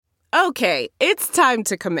Okay, it's time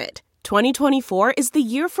to commit. 2024 is the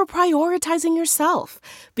year for prioritizing yourself.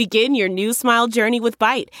 Begin your new smile journey with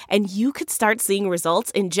Byte, and you could start seeing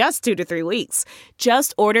results in just 2 to 3 weeks.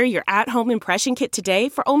 Just order your at-home impression kit today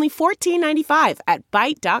for only $14.95 at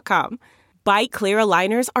Byte.com. Byte Clear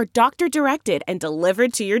aligners are doctor-directed and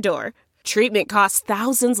delivered to your door. Treatment costs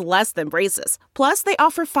thousands less than braces. Plus, they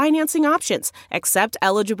offer financing options, accept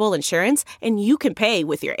eligible insurance, and you can pay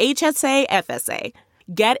with your HSA FSA.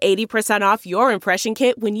 Get 80% off your impression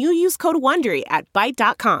kit when you use code WONDERY at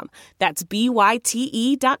Byte.com. That's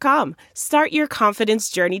BYTE.com. Start your confidence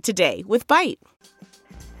journey today with Byte.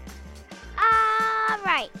 All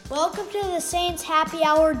right. Welcome to the Saints Happy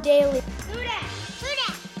Hour Daily. Who dat?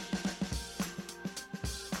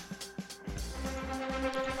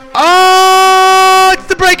 Oh, it's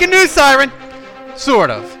the breaking news siren. Sort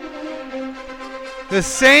of. The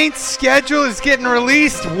Saints' schedule is getting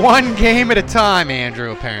released one game at a time,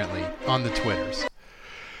 Andrew, apparently, on the Twitters.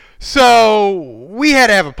 So we had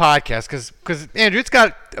to have a podcast because Andrew, it's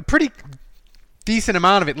got a pretty decent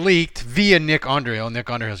amount of it leaked via Nick Underhill. Nick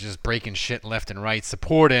Underhill's just breaking shit left and right.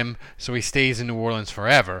 Support him so he stays in New Orleans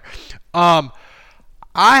forever. I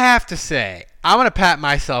have to say, I'm going to pat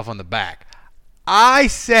myself on the back. I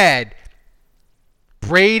said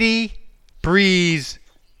Brady, Breeze,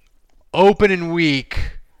 opening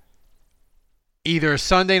week, either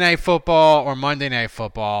Sunday Night Football or Monday Night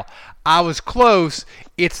Football. I was close.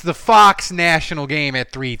 It's the Fox national game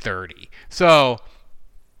at 3:30. So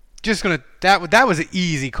just gonna that was an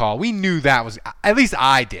easy call. We knew that was, at least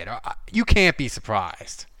I did. You can't be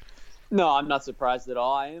surprised. No, I'm not surprised at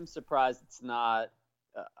all. I am surprised it's not.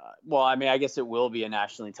 Well, I mean, I guess it will be a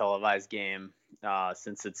nationally televised game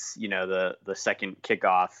since it's the second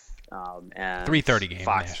kickoff. And 3:30 game.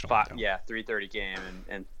 Fox, 3:30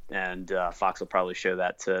 game, and Fox will probably show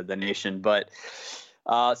that to the nation. But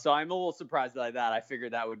so I'm a little surprised by that. I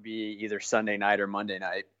figured that would be either Sunday night or Monday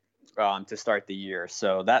night to start the year.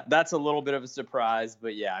 So that's a little bit of a surprise.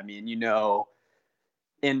 But yeah, I mean,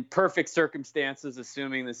 in perfect circumstances,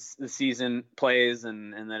 assuming the season plays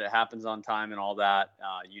and that it happens on time and all that,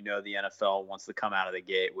 the NFL wants to come out of the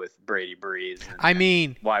gate with Brady, Breeze.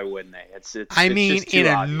 And why wouldn't they? It's in just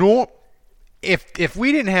if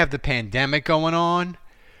we didn't have the pandemic going on,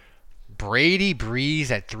 Brady,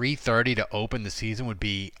 Breeze at 3:30 to open the season would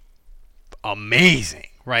be amazing,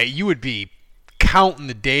 right? You would be counting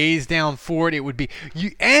the days down for it. It would be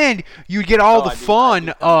you'd get all the fun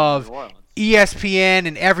of ESPN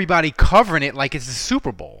and everybody covering it like it's the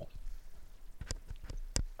Super Bowl.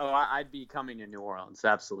 Oh, I'd be coming to New Orleans,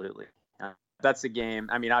 absolutely. That's a game.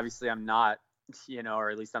 I mean, obviously I'm not,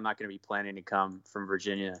 or at least I'm not going to be planning to come from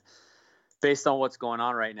Virginia based on what's going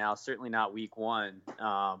on right now. Certainly not week one.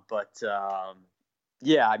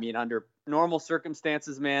 Yeah, I mean, under normal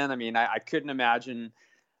circumstances, man, I mean, I couldn't imagine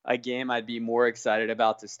a game I'd be more excited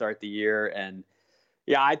about to start the year. And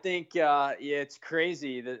yeah, I think it's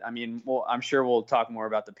crazy that, I'm sure we'll talk more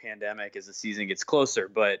about the pandemic as the season gets closer.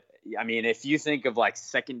 But I mean, if you think of like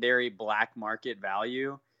secondary black market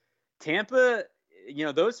value, Tampa,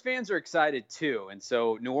 those fans are excited too. And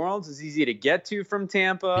so New Orleans is easy to get to from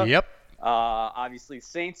Tampa. Yep. Obviously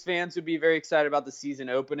Saints fans would be very excited about the season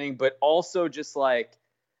opening, but also just like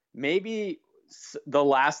maybe the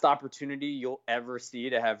last opportunity you'll ever see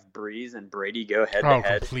to have Breeze and Brady go head to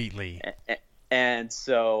head. Completely. And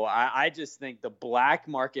so I just think the black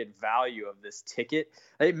market value of this ticket,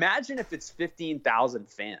 imagine if it's 15,000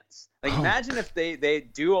 fans. Imagine if they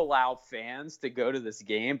do allow fans to go to this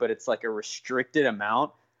game, but it's like a restricted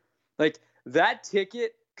amount. Like that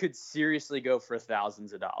ticket could seriously go for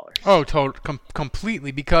thousands of dollars. Oh,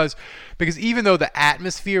 completely. Because even though the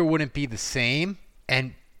atmosphere wouldn't be the same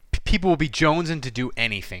and people will be jonesing to do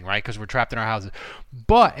anything, right? Because we're trapped in our houses.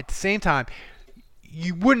 But at the same time,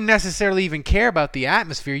 you wouldn't necessarily even care about the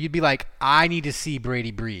atmosphere. You'd be like, I need to see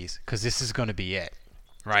Brady, Breeze because this is going to be it,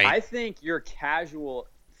 right? I think your casual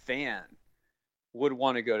fan would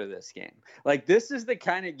want to go to this game. Like, this is the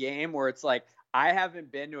kind of game where it's like, I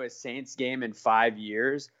haven't been to a Saints game in 5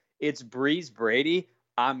 years. It's Breeze, Brady.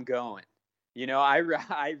 I'm going.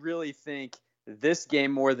 I really think this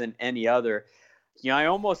game more than any other. I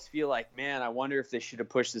almost feel like, man, I wonder if they should have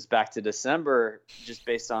pushed this back to December just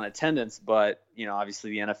based on attendance. But,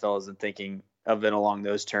 obviously the NFL isn't thinking of it along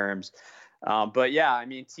those terms. But, yeah, I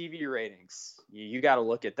mean, TV ratings, you got to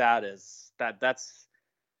look at that as that's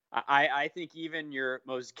I think even your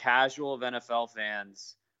most casual of NFL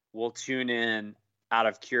fans will tune in out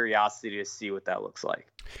of curiosity to see what that looks like.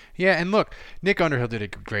 Yeah, and look, Nick Underhill did a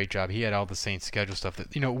great job. He had all the Saints schedule stuff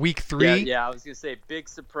that, week 3. Yeah, I was going to say, big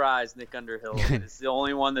surprise, Nick Underhill is the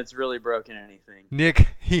only one that's really broken anything. Nick,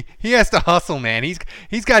 he has to hustle, man.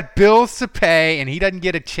 He's got bills to pay, and he doesn't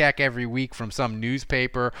get a check every week from some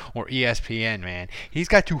newspaper or ESPN, man. He's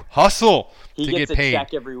got to hustle to get paid. He gets a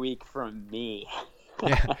check every week from me.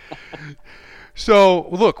 Yeah. So,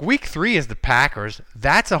 look, week 3 is the Packers.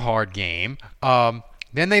 That's a hard game.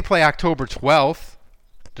 Then they play October 12th,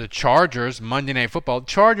 the Chargers, Monday Night Football.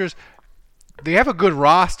 Chargers, they have a good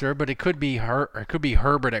roster, but it could be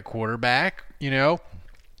Herbert at quarterback, Yeah.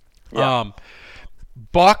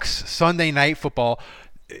 Bucks, Sunday Night Football.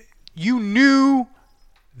 You knew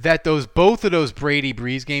that both of those Brady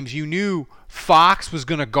Breeze games, you knew Fox was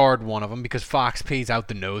going to guard one of them because Fox pays out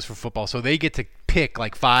the nose for football. So they get to pick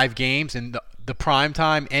like 5 games, and the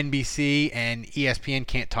primetime NBC and ESPN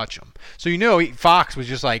can't touch them. So Fox was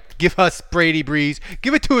just like, give us Brady Breeze,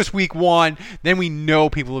 give it to us week 1, then we know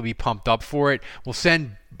people will be pumped up for it. We'll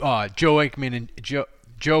send Joe Aikman and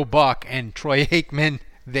Joe Buck and Troy Aikman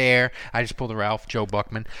there. I just pulled a Ralph, Joe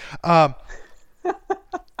Buckman.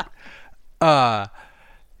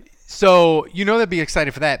 So they'd be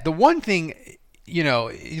excited for that. The one thing,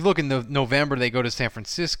 you look in November, they go to San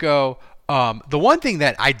Francisco. The one thing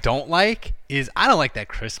that I don't like is I don't like that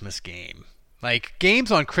Christmas game. Like,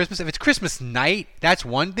 games on Christmas, if it's Christmas night, that's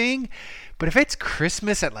one thing. But if it's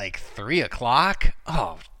Christmas at like 3 o'clock,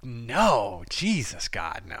 oh no, Jesus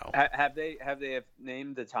God, no. Have they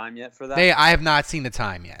named the time yet for that? I have not seen the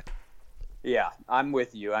time yet. Yeah, I'm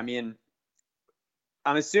with you. I mean,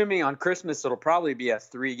 I'm assuming on Christmas it'll probably be a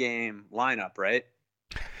 3-game lineup, right?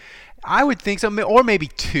 I would think so, or maybe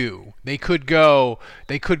 2. They could go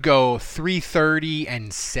 3:30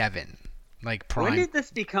 and 7, like prime. When did this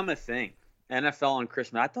become a thing? NFL on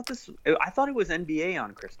Christmas. I thought it was NBA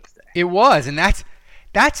on Christmas Day. It was, and that's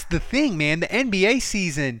the thing, man. The NBA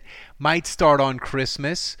season might start on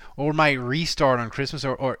Christmas, or might restart on Christmas,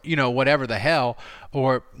 or whatever the hell,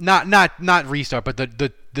 or not restart, but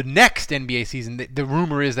the next NBA season. The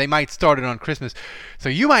rumor is they might start it on Christmas, so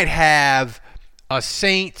you might have a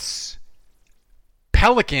Saints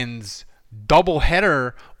Pelicans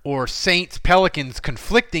doubleheader, or Saints Pelicans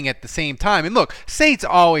conflicting at the same time. And look, Saints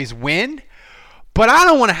always win, but I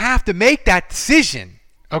don't want to have to make that decision.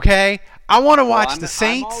 Okay, I want to watch the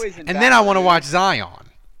Saints, and then I want to watch Zion.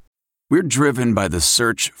 We're driven by the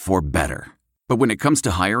search for better, but when it comes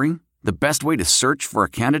to hiring, the best way to search for a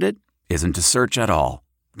candidate isn't to search at all.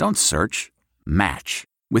 Don't search. Match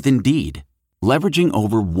with Indeed. Leveraging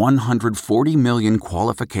over 140 million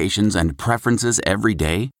qualifications and preferences every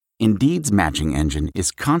day, Indeed's matching engine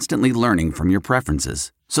is constantly learning from your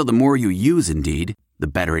preferences. So the more you use Indeed, the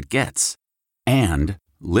better it gets. And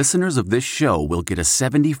listeners of this show will get a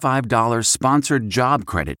 $75 sponsored job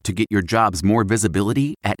credit to get your jobs more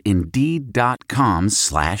visibility at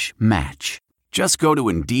Indeed.com/match. Just go to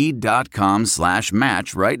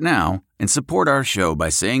Indeed.com/match right now and support our show by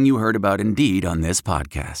saying you heard about Indeed on this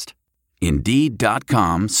podcast.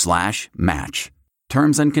 Indeed.com/match.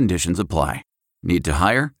 Terms and conditions apply. Need to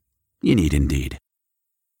hire? You need Indeed.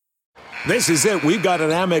 This is it. We've got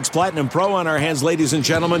an Amex Platinum Pro on our hands, ladies and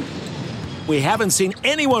gentlemen. We haven't seen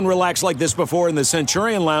anyone relax like this before in the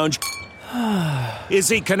Centurion Lounge. Is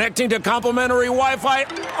he connecting to complimentary Wi-Fi?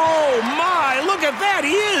 Oh, my. Look at that.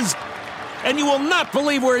 He is. And you will not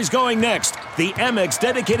believe where he's going next. The Amex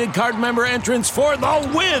dedicated card member entrance for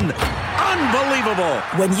the win. Unbelievable.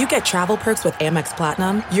 When you get travel perks with Amex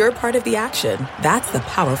Platinum, you're part of the action. That's the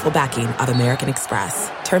powerful backing of American Express.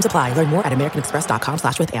 Terms apply. Learn more at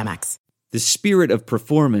americanexpress.com/withAmex. The spirit of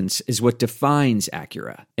performance is what defines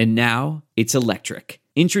Acura. And now, it's electric.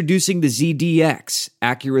 Introducing the ZDX,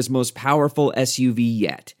 Acura's most powerful SUV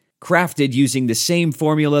yet. Crafted using the same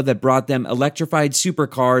formula that brought them electrified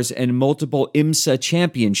supercars and multiple IMSA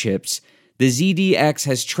championships, the ZDX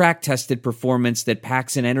has track-tested performance that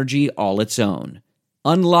packs an energy all its own.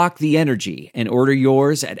 Unlock the energy and order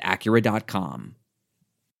yours at Acura.com.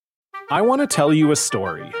 I want to tell you a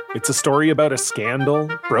story. It's a story about a scandal,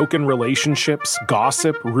 broken relationships,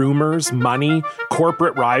 gossip, rumors, money,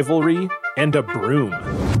 corporate rivalry, and a broom.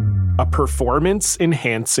 A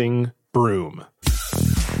performance-enhancing broom.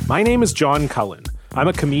 My name is John Cullen. I'm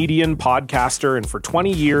a comedian, podcaster, and for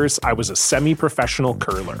 20 years, I was a semi-professional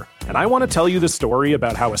curler. And I want to tell you the story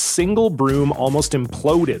about how a single broom almost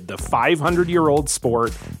imploded the 500-year-old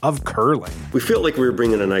sport of curling. We felt like we were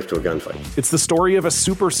bringing a knife to a gunfight. It's the story of a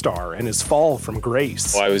superstar and his fall from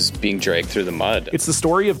grace. I was being dragged through the mud. It's the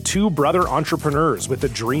story of two brother entrepreneurs with a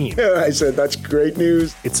dream. I said, that's great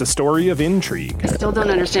news. It's a story of intrigue. I still don't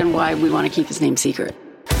understand why we want to keep his name secret.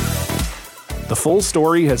 The full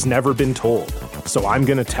story has never been told, so I'm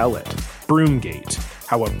going to tell it. Broomgate,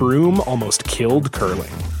 how a broom almost killed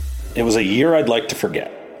curling. It was a year I'd like to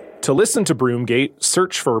forget. To listen to Broomgate,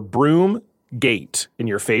 search for Broomgate in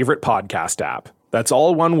your favorite podcast app. That's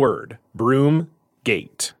all one word,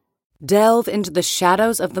 Broomgate. Delve into the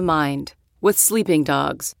shadows of the mind with Sleeping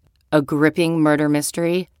Dogs, a gripping murder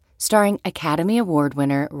mystery starring Academy Award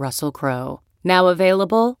winner Russell Crowe. Now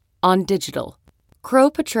available on digital.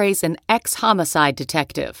 Crowe portrays an ex-homicide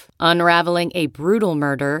detective, unraveling a brutal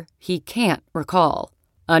murder he can't recall.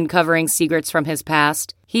 Uncovering secrets from his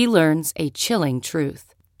past, he learns a chilling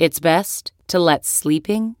truth. It's best to let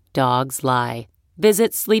sleeping dogs lie.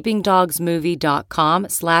 Visit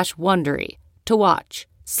sleepingdogsmovie.com/Wondery to watch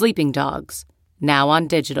Sleeping Dogs, now on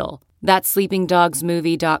digital. That's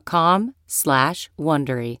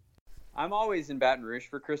sleepingdogsmovie.com/Wondery. I'm always in Baton Rouge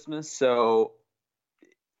for Christmas, so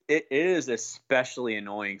it is especially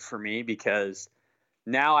annoying for me because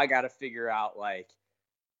now I got to figure out like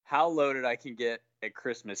how loaded I can get at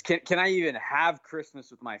Christmas. Can I even have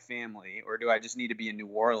Christmas with my family, or do I just need to be in New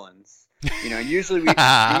Orleans? You know, usually we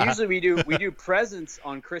do presents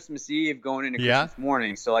on Christmas Eve going into Christmas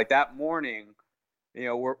morning. So like that morning, you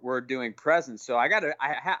know, we're doing presents. So I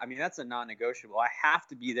mean, that's a non-negotiable. I have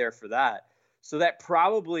to be there for that. So that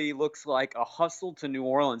probably looks like a hustle to New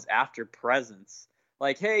Orleans after presents.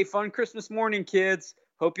 Like, hey, fun Christmas morning, kids.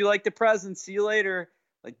 Hope you like the presents. See you later.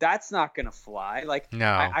 Like, that's not going to fly. Like,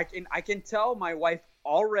 no. I can tell my wife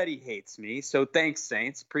already hates me. So thanks,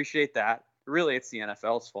 Saints. Appreciate that. Really, it's the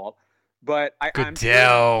NFL's fault. But I'm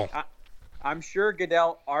sure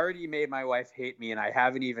Goodell already made my wife hate me, and I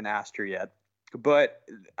haven't even asked her yet. But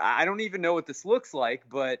I don't even know what this looks like.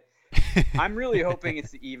 But I'm really hoping it's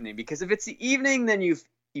the evening, because if it's the evening, then you've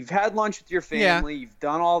had lunch with your family, you've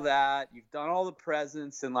done all that, you've done all the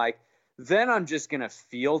presents, and like, then I'm just going to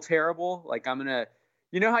feel terrible. Like you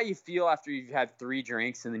know how you feel after you've had 3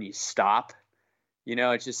 drinks and then you stop? You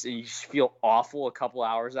know, it's just, you just feel awful a couple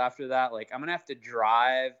hours after that. Like, I'm going to have to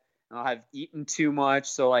drive and I'll have eaten too much.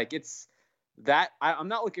 So like, it's that, I'm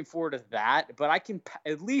not looking forward to that, but I can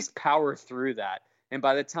at least power through that. And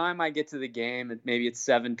by the time I get to the game, maybe it's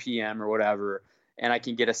 7 p.m. or whatever, and I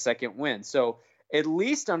can get a second win. So at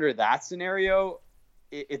least under that scenario,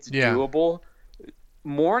 it's doable.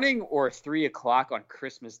 Morning or 3 o'clock on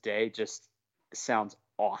Christmas Day just sounds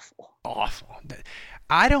awful. Awful.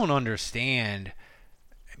 I don't understand.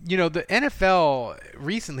 You know, the NFL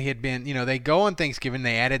recently had been, you know, they go on Thanksgiving,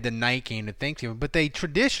 they added the night game to Thanksgiving, but they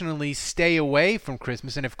traditionally stay away from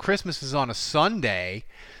Christmas. And if Christmas is on a Sunday,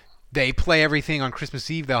 they play everything on Christmas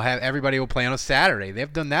Eve. Everybody will play on a Saturday.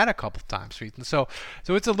 They've done that a couple times. So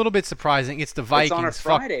it's a little bit surprising. It's the Vikings. It's on a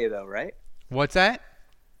Friday, though, right? What's that?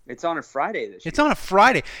 It's on a Friday this year. It's on a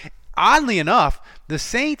Friday. Oddly enough, the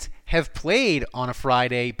Saints have played on a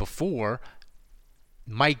Friday before.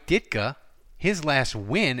 Mike Ditka, his last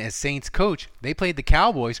win as Saints coach, they played the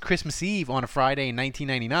Cowboys Christmas Eve on a Friday in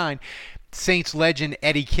 1999. Saints legend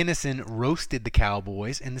Eddie Kinnison roasted the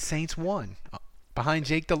Cowboys, and the Saints won behind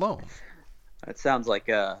Jake Delhomme. That sounds like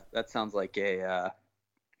a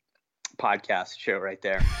podcast show right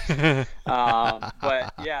there.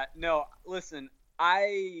 But yeah, no, listen,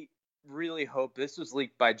 I really hope this was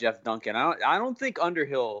leaked by Jeff Duncan. I don't think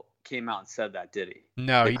Underhill came out and said that, did he?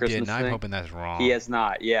 No, he didn't. I'm hoping that's wrong. He has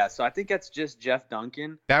not. Yeah, so I think that's just Jeff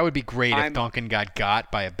Duncan. That would be great if Duncan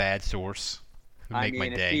got by a bad source. It would make my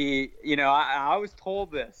day. I was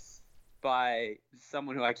told this by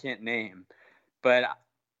someone who I can't name, but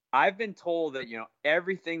I've been told that, you know,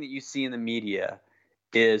 everything that you see in the media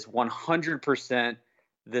is 100%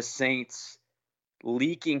 the Saints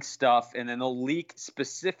leaking stuff, and then they'll leak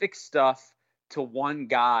specific stuff to one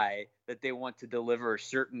guy that they want to deliver a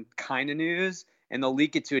certain kind of news, and they'll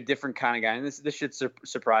leak it to a different kind of guy. And this should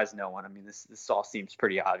surprise no one. I mean, this all seems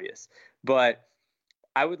pretty obvious. But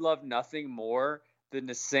I would love nothing more than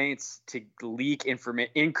the Saints to leak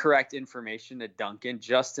incorrect information to Duncan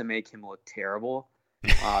just to make him look terrible.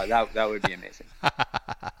 That would be amazing.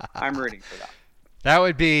 I'm rooting for that. That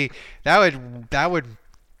would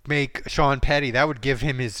make Sean Petty. That would give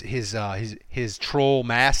him his troll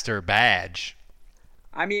master badge.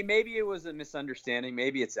 I mean, maybe it was a misunderstanding.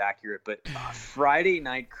 Maybe it's accurate, but a Friday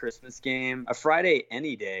night Christmas game, a Friday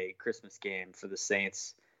any day Christmas game for the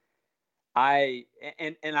Saints. I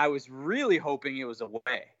was really hoping it was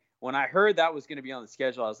away. When I heard that was going to be on the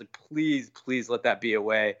schedule, I was like, please let that be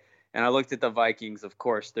away. And I looked at the Vikings. Of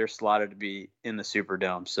course, they're slotted to be in the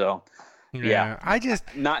Superdome. So, yeah, I just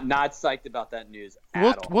not psyched about that news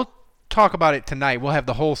at all. We'll talk about it tonight. We'll have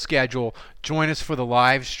the whole schedule. Join us for the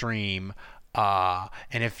live stream. And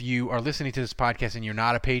if you are listening to this podcast and you're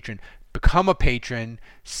not a patron, become a patron.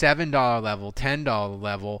 $7 level, $10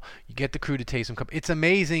 level. You get the Crew to Taste Some Cup. It's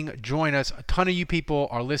amazing. Join us. A ton of you people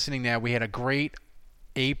are listening now. We had a great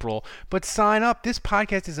April, but sign up. This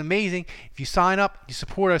podcast is amazing. If you sign up, you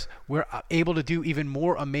support us, we're able to do even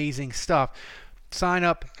more amazing stuff. Sign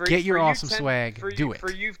up, get your awesome swag, do it.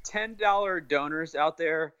 For you $10 donors out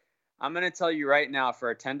there, I'm going to tell you right now, for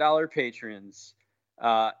our $10 patrons,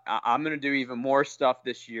 I'm going to do even more stuff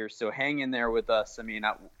this year, so hang in there with us. I mean,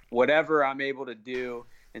 whatever I'm able to do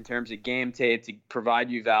in terms of game tape to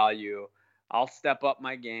provide you value, I'll step up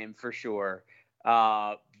my game for sure.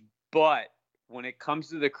 But when it comes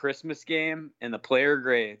to the Christmas game and the player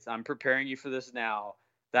grades, I'm preparing you for this now.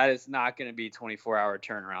 That is not going to be 24-hour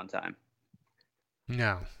turnaround time.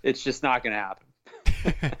 No. It's just not going to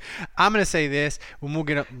happen. I'm going to say this when we'll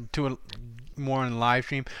get up to it more in the live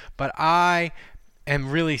stream, but I am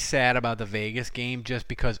really sad about the Vegas game just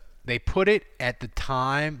because they put it at the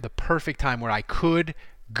time, the perfect time where I could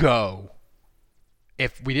go.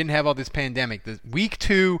 If we didn't have all this pandemic, the week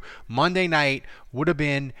 2, Monday night would have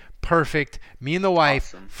been perfect. Me and the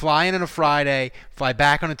wife fly in on a Friday, fly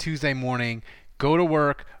back on a Tuesday morning, go to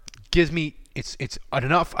work. Gives me it's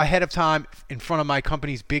enough ahead of time in front of my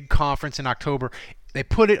company's big conference in October. They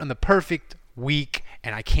put it on the perfect week,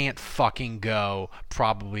 and I can't fucking go,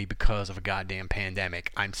 probably because of a goddamn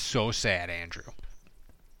pandemic. I'm so sad, Andrew.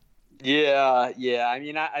 Yeah. I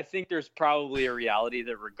mean, I think there's probably a reality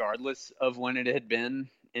that regardless of when it had been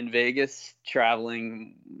in Vegas,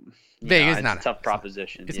 traveling, Vegas is not a tough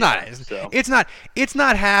proposition. It's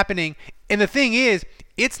not happening. And the thing is,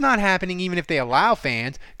 it's not happening even if they allow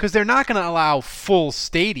fans, because they're not going to allow full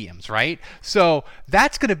stadiums, right? So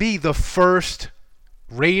that's going to be the first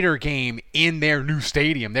Raider game in their new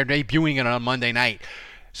stadium. They're debuting it on Monday night.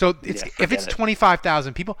 So if it's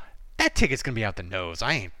 25,000 people, that ticket's going to be out the nose.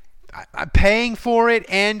 I'm paying for it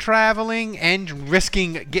and traveling and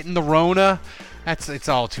risking getting the Rona. It's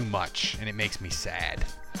all too much, and it makes me sad.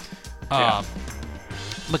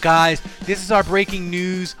 But guys, this is our breaking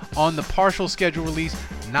news on the partial schedule release.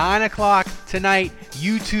 9 o'clock tonight,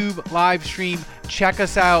 YouTube live stream. Check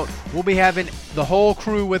us out. We'll be having the whole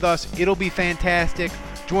crew with us. It'll be fantastic.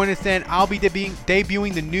 Join us then. I'll be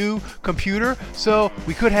debuting the new computer, so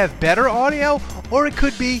we could have better audio, or it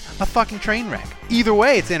could be a fucking train wreck. Either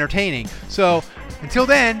way, it's entertaining. So until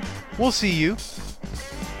then, we'll see you.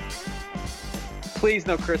 Please,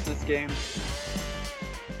 no Christmas games.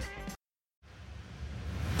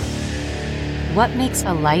 What makes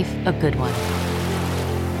a life a good one?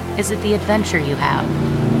 Is it the adventure you have?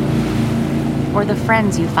 Or the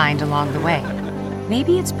friends you find along the way?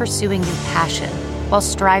 Maybe it's pursuing your passion while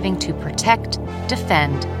striving to protect,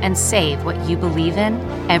 defend, and save what you believe in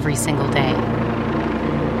every single day.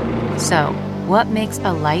 So, what makes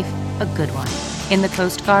a life a good one? In the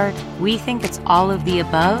Coast Guard, we think it's all of the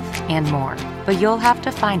above and more, but you'll have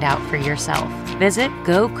to find out for yourself. Visit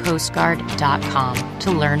gocoastguard.com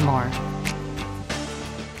to learn more.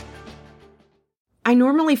 I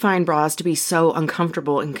normally find bras to be so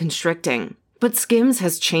uncomfortable and constricting, but Skims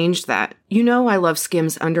has changed that. You know I love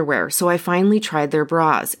Skims underwear, so I finally tried their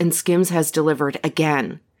bras, and Skims has delivered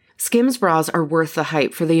again. Skims bras are worth the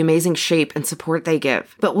hype for the amazing shape and support they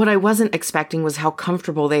give, but what I wasn't expecting was how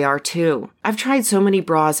comfortable they are too. I've tried so many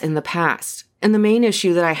bras in the past, and the main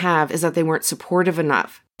issue that I have is that they weren't supportive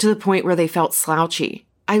enough, to the point where they felt slouchy.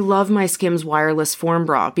 I love my Skims wireless form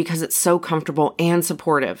bra because it's so comfortable and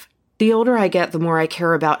supportive. The older I get, the more I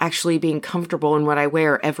care about actually being comfortable in what I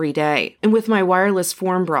wear every day. And with my wireless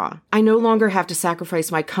form bra, I no longer have to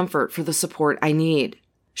sacrifice my comfort for the support I need.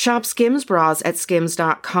 Shop Skims bras at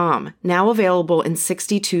skims.com, now available in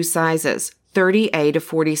 62 sizes, 30A to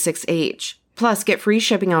 46H. Plus, get free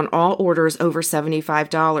shipping on all orders over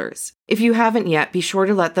 $75. If you haven't yet, be sure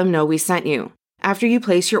to let them know we sent you. After you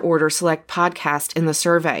place your order, select podcast in the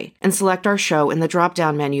survey and select our show in the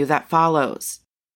drop-down menu that follows.